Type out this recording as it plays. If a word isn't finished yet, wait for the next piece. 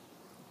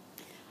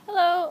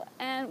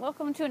and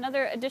welcome to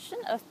another edition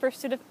of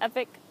Pursuit of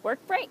Epic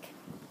Work Break.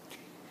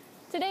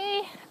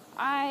 Today,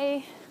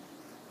 I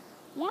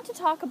want to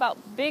talk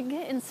about big,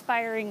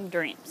 inspiring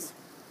dreams.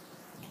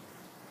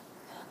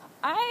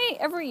 I,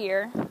 every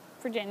year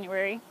for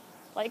January,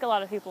 like a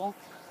lot of people,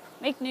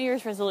 make New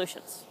Year's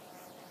resolutions.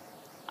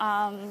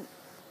 And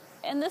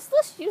this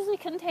list usually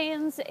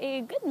contains a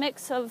good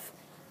mix of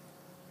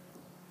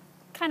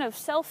kind of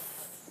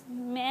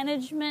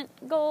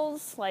self-management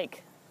goals,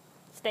 like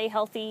stay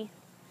healthy,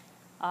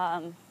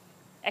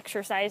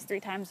 exercise 3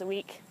 times a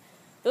week,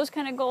 those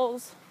kind of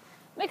goals,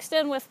 mixed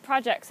in with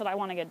projects that I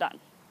want to get done.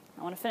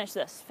 I want to finish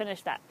this,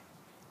 finish that.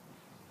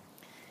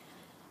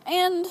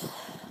 And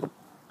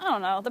I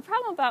don't know, the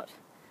problem about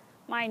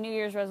my New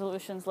Year's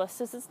resolutions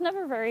list is it's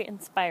never very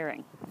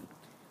inspiring.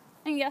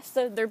 And yes,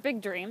 they're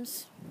big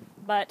dreams,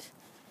 but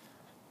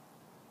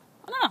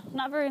I don't know,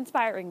 not very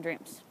inspiring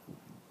dreams.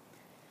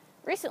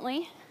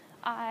 Recently,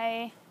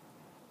 I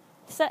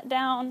sat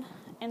down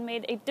and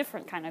made a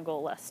different kind of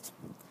goal list.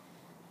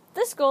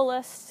 This goal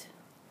list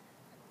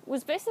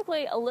was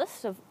basically a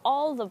list of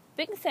all the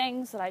big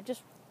things that I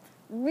just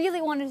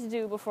really wanted to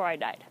do before I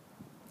died.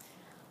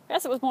 I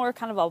guess it was more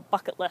kind of a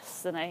bucket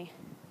list than a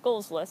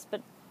goals list,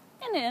 but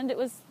in the end, it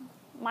was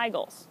my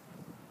goals.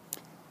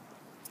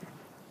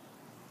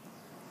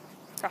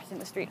 Crossing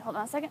the street, hold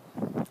on a second.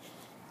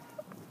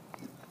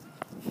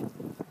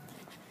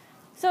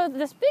 So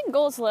this big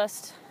goals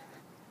list,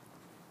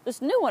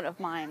 this new one of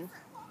mine,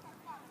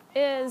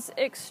 is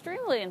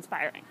extremely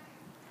inspiring.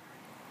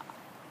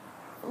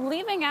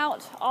 Leaving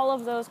out all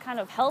of those kind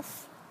of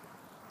health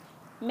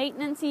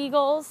maintenance-y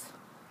goals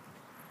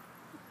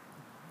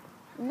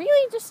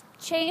really just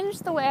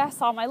changed the way I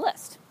saw my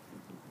list.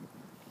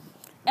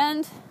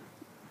 And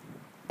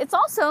it's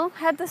also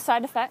had the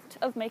side effect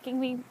of making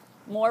me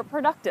more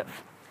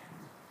productive.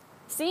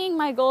 Seeing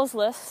my goals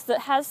list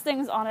that has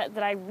things on it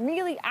that I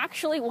really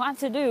actually want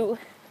to do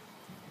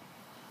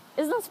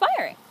is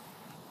inspiring.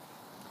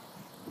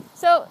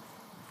 So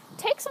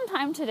take some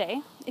time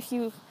today, if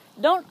you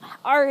don't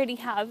already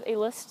have a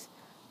list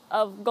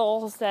of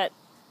goals that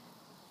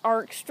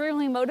are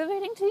extremely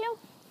motivating to you,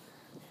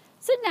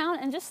 sit down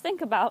and just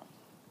think about,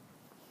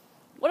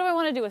 what do I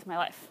want to do with my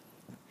life?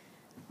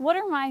 What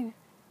are my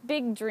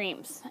big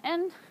dreams?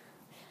 And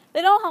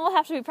they don't all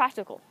have to be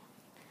practical.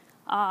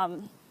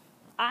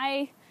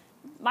 My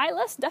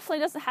list definitely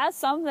doesn't have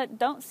some that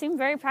don't seem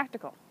very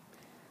practical,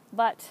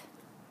 but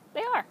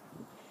they are,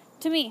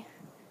 to me,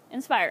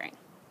 inspiring.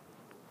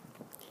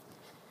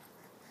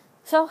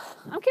 So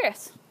I'm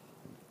curious,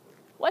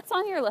 what's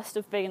on your list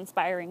of big,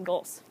 inspiring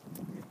goals?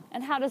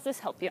 And how does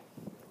this help you?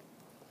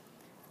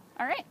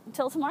 All right,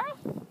 until tomorrow,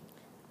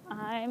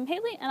 I'm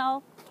Haley, and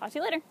I'll talk to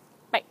you later.